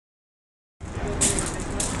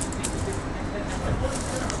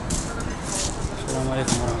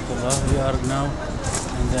Assalamualaikum warahmatullah. We are now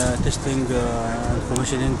in the testing and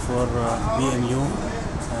commissioning for BMU,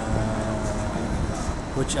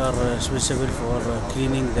 which are responsible for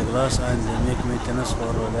cleaning the glass and make maintenance for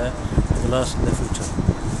the glass in the future.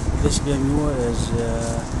 This BMU is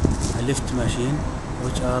a lift machine,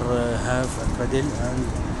 which are have a cradle and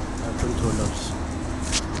controllers.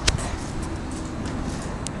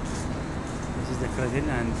 This is the cradle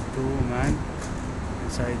and two men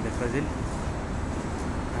inside the cradle.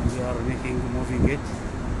 And we are moving it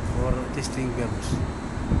for testing purpose.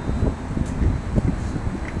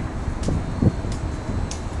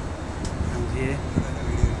 And here,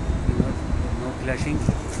 no clashing,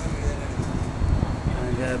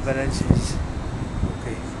 and the balance is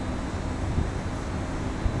okay.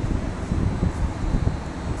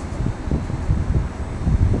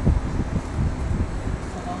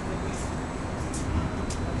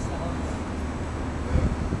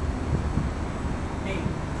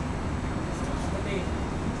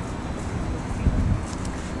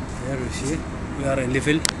 Here we see we are in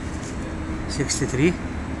level 63.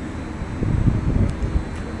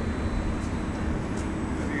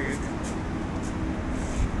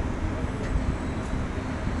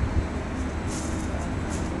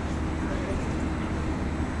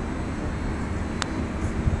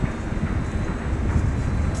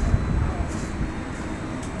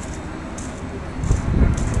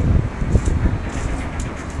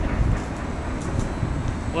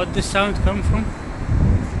 What this sound come from?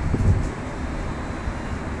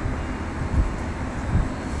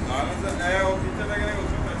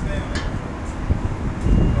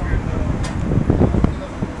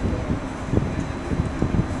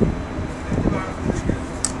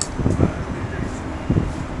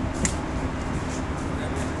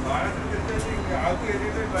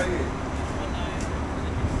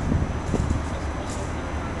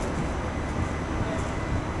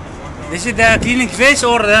 This is the cleaning phase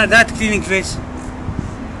or that cleaning phase?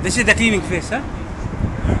 This is the cleaning phase, huh?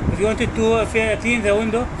 If you wanted to clean the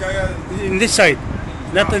window, in this side,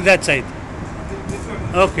 not on that side.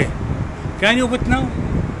 Okay. Can you put now?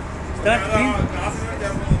 Start clean.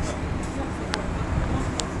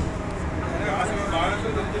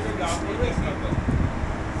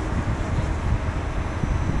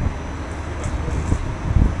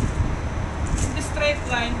 The straight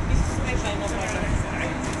line, this is straight line, no problem.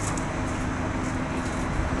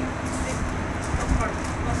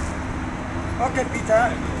 Okay,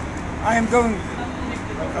 Peter, I am going.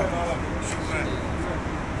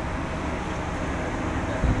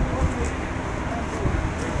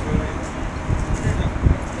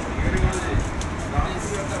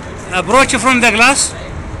 Approach from the glass.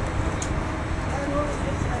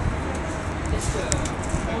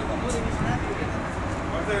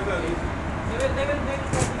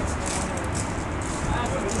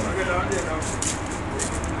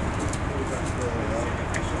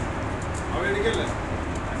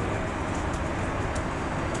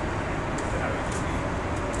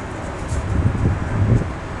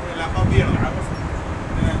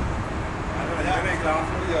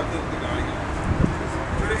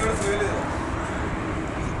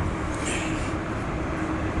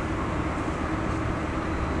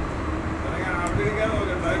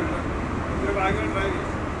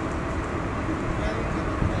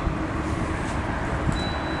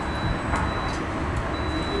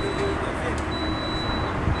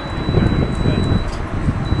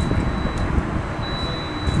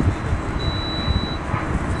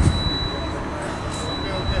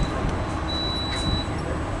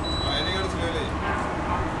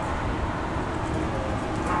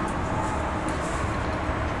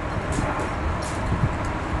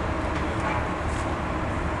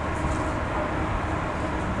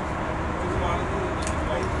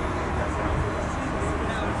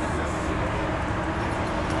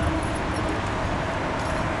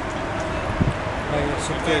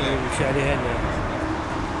 بيمشي عليها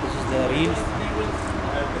this is the ream.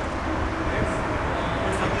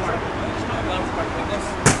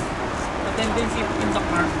 The tendency in the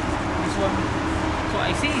car, this one. So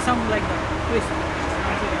I see some like the twist.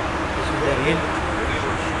 This is the ream,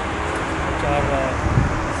 which are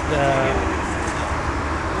the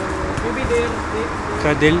Maybe they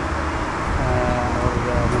cradle or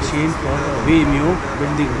the machine for BMU,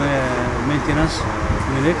 building maintenance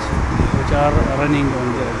unit, which are running on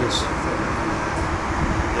this.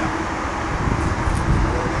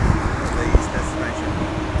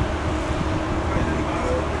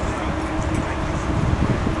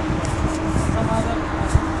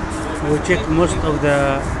 We check most of the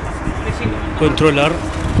controller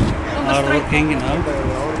are working now.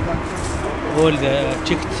 All the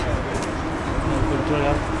checked.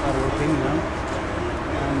 controller are working now,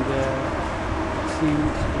 and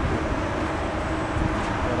seems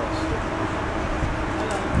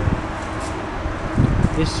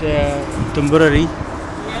this temporary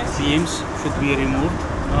beams should be removed.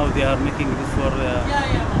 Now they are making it for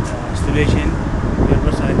installation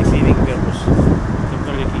purpose and cleaning purpose.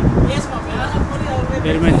 Temporary cleaning. Yes, ma'am.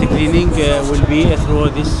 Permanent cleaning will be through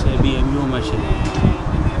this BMU machine.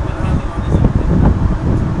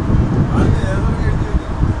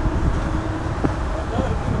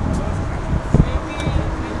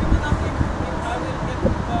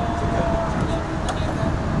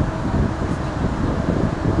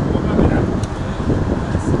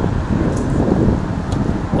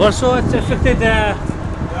 Also, it's affected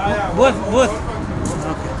both. Okay.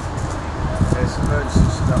 Yes, emergency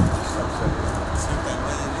stuff.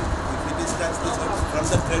 If it is touched from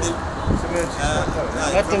the cradle,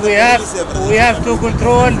 But we have to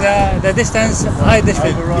control the distance, high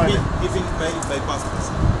distance. if it bypass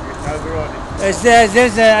this.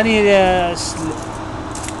 There's any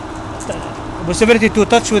possibility to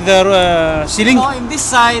touch with the ceiling? No, in this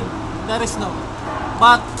side, there is no.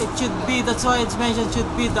 But it should be, that's why it's mentioned,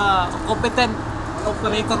 should be the competent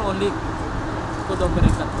operator only could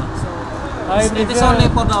operate that one. So it is only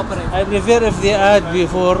for the operator. I prefer if they add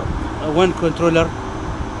before one controller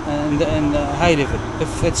and high level.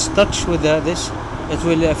 If it's touched with this, it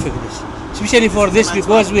will affect this. Especially for this,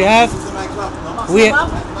 because we have This is the maximum, no? we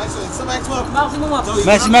It's the maximum. Maximum up. So you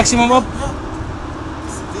cannot- maximum up. It's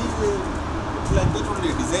like that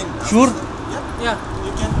only design. Sure. Yeah, Yeah.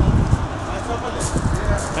 you can.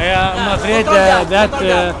 I am afraid control that, that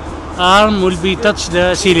control arm will be touch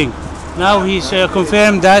the ceiling. Now he's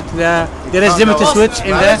confirmed that there is limited switch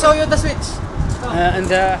in I will show the you the switch. in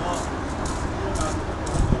the.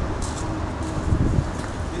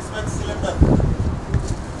 This one cylinder.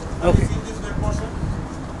 Okay. See this one portion?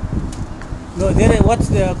 No, there. What's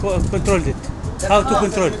the controlled it? How to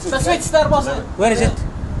control? The switch there, boss. Where is it?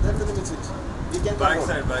 That's the limit switch. You can control.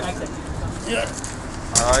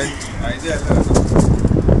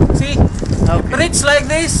 See, Okay. reach like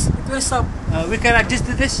this, it will stop. We can adjust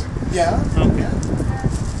this. Yeah. Okay.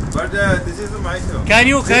 But this is the maximum. Can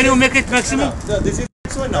you make it maximum? So this is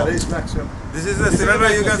this one now. That is maximum. This is the This is cylinder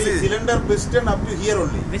you can maximum. see. Cylinder piston up to here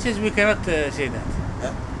only. This is we cannot say that.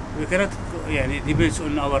 Yeah. We cannot. Yeah, it depends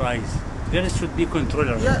on our eyes. There should be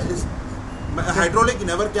controller. Yeah. Hydraulic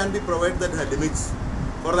never can be provided that limits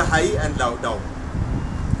for the high and down.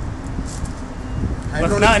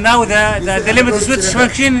 But now the limit switch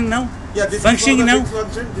functioning now. Yeah, this Functioning is for the now? which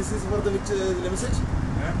function. This is for the which limit switch.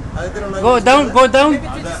 Go down, go down, If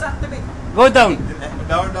it is activate, go down.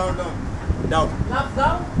 Down. Down. lap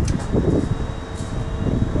down.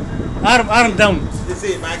 Arm down. You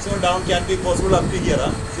see, maximum down can be possible up to here.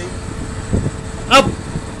 Huh? See? Up.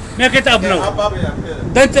 Make it up now. Up.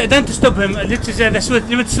 Don't stop him. Let's say the switch.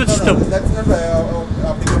 Limit switch No, stop. that's not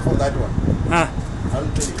applicable for that one. Ah. I'll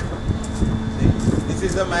tell you. See, this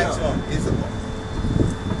is the maximum. Is the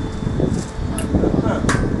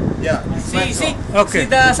yeah. See, Okay. see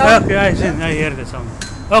the sound? Okay, I hear the sound.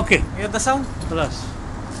 Okay. Hear the sound? Plus.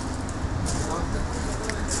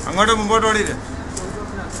 അങ്ങോട്ട് മുമ്പോട്ട് ഓടിയില്ലേ?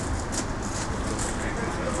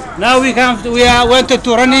 Now we are wanted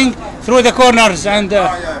to running through the corners and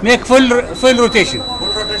make full rotation. Full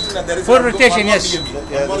rotation. There is Full one rotation, more yes. BME. Yeah,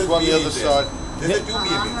 One there's more one the BME other there. side. There's a 2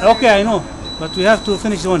 BME. Okay, I know, but we have to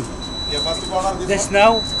finish one. Yeah, first corner this This one.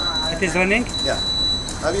 now it is running. Yeah.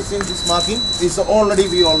 Have you seen this marking? This already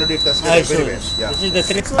we already tested I it saw very well. this. Yeah. This is the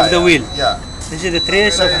trace of the wheel. Yeah. This is the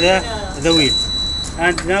trace of the wheel.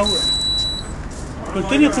 And now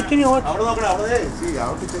continue what? അവിടെ നോക്കണേ അവിടെ see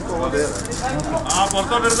how to check over there. ആ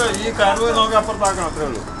പുറത്തോട്ട് എടുത്ത് ഈ curve നോക്കി അപ്പുറത്താക്കണം അത്രേ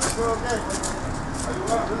ഉള്ളൂ.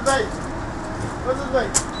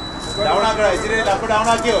 Down ആക്കടാ ഇച്ചിരി ലപ്പ് ഡൗൺ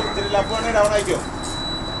ആക്കിയോ ഇച്ചിരി ലപ്പ് വേണേ down ആക്കിയോ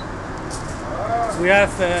We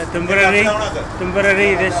have temporary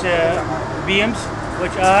this beams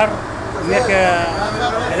which are make a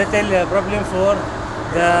little problem for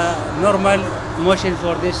the normal motion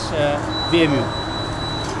for this BMU.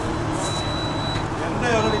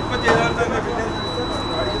 ഇപ്പൊ ചെയ്താൽ തന്നെ പിന്നെ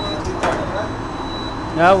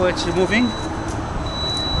Now it's moving.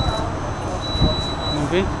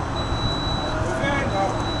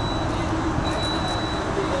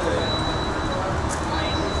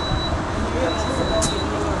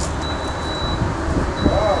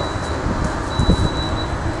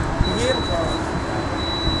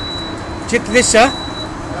 Check this,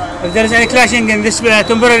 if there is any clashing in this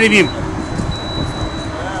temporary beam.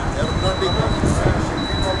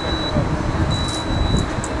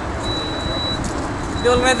 They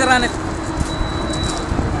already run it.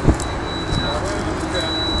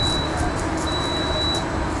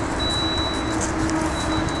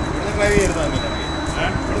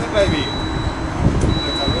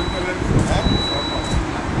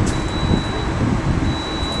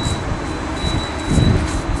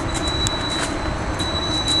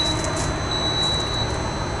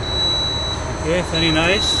 Very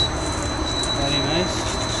nice. Very nice.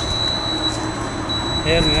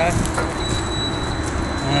 Here we are.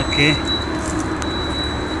 Okay.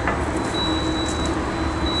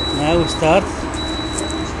 Now we start.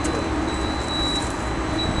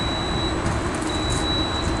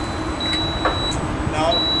 Now,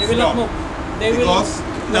 They will not stop. move. They will. Because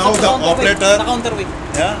now the counterweight, operator. the counterweight.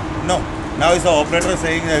 Yeah? No. Now is the operator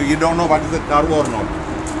saying you don't know what is the curve or not.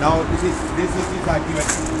 Now this switch is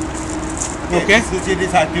activated. Okay. This switch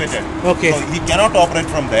is activated. Okay. So he cannot operate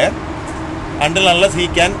from there unless he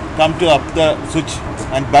can come to up the switch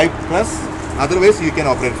and by press. Otherwise you can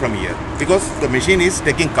operate from here because the machine is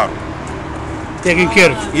taking curve. Taking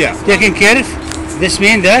care. Yeah. Taking care. This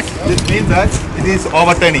means that. This means that it is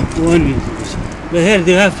overturning. 1 minute. But here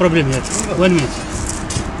they have problem here. 1 minute.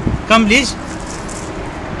 Come please.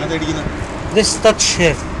 This touch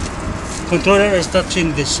here. Controller is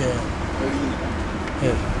touching this here.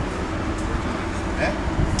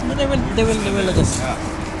 No, they will adjust.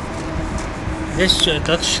 This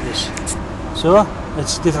touch this. So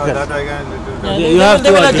it's difficult. That I can do. Yeah, You have they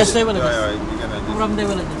to will adjust. adjust. They will Yeah, adjust. yeah, we can adjust. From they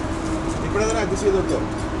will adjust.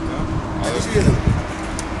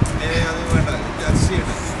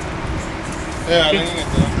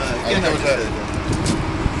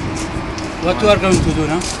 What you are going to do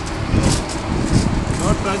now?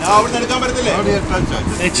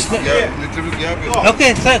 It's Little gap.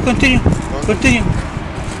 okay. Continue. Continue.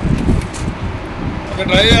 Okay,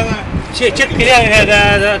 try it. Check clear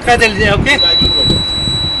the cradle. Okay.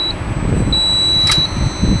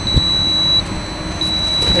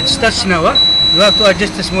 It's touch now. Huh? You have to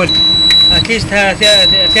adjust the small. At least 35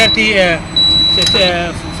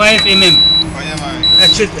 mm. That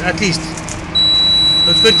should at least.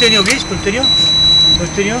 But continue, please. Continue.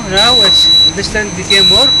 Continue. Now it's distance became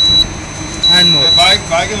more and more. Bike.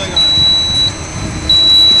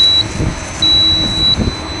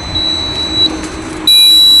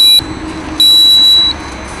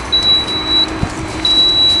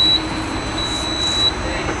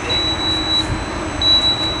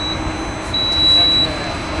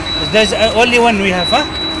 There's only one we have, huh?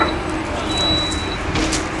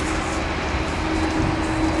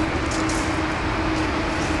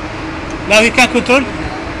 Now he can control.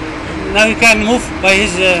 Now he can move by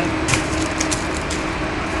his.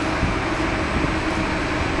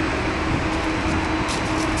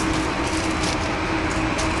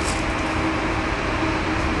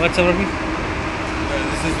 What's the problem?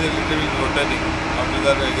 This is a little bit rotating. After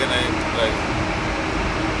that again I try.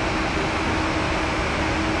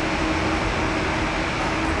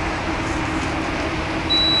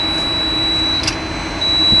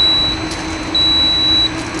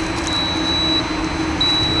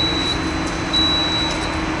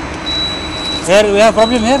 Here we have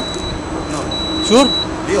problem here. No. Sure.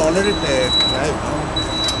 We already tried.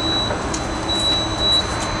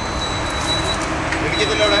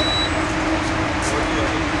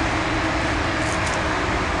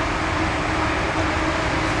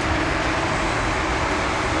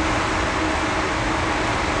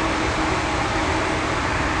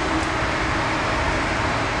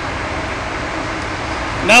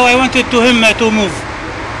 Now I wanted to him to move.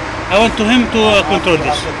 I want to him to control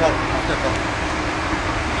this.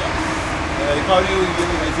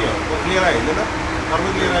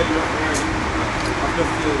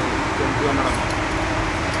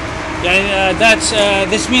 Yeah, that's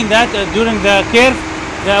this means that during the curve,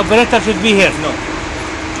 the operator should be here. No.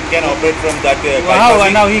 You can operate from that. How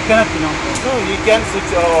now he cannot, you know. No, you can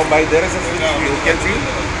switch by there is a switch. You can see.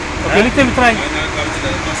 Okay, let him try.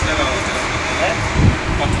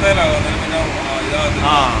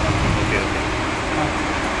 Okay.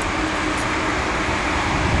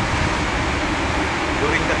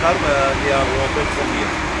 During the curve, they are open from here.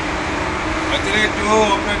 Actually, two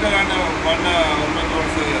operator and one operator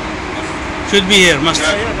also here. Should be here, must.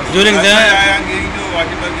 During That's the. why I am going to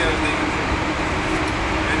whatever they are saying.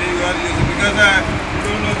 Maybe you are using because I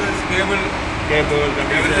don't know this cable.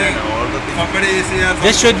 Everything, all the things. Somebody is here.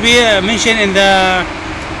 This should be mentioned in the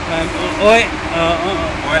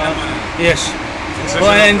yes.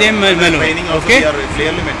 O&M manual. Training also Okay. they are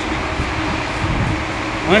clearly mentioning.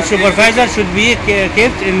 One supervisor should be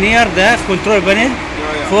kept near the control panel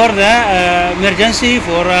for the emergency,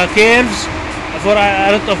 for curves, for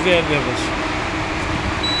a lot of purposes.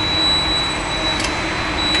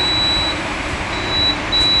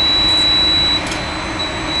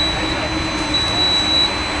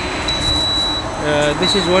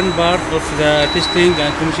 This is one part of the testing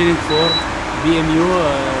and commissioning for BMU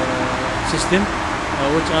system,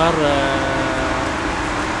 which are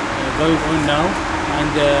going on now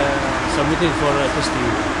and submitted for testing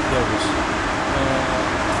purpose.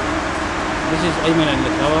 This is Ayman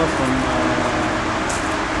Al-NAKAWAH from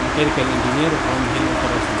mechanical engineer from Hill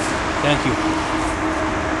International. Thank you.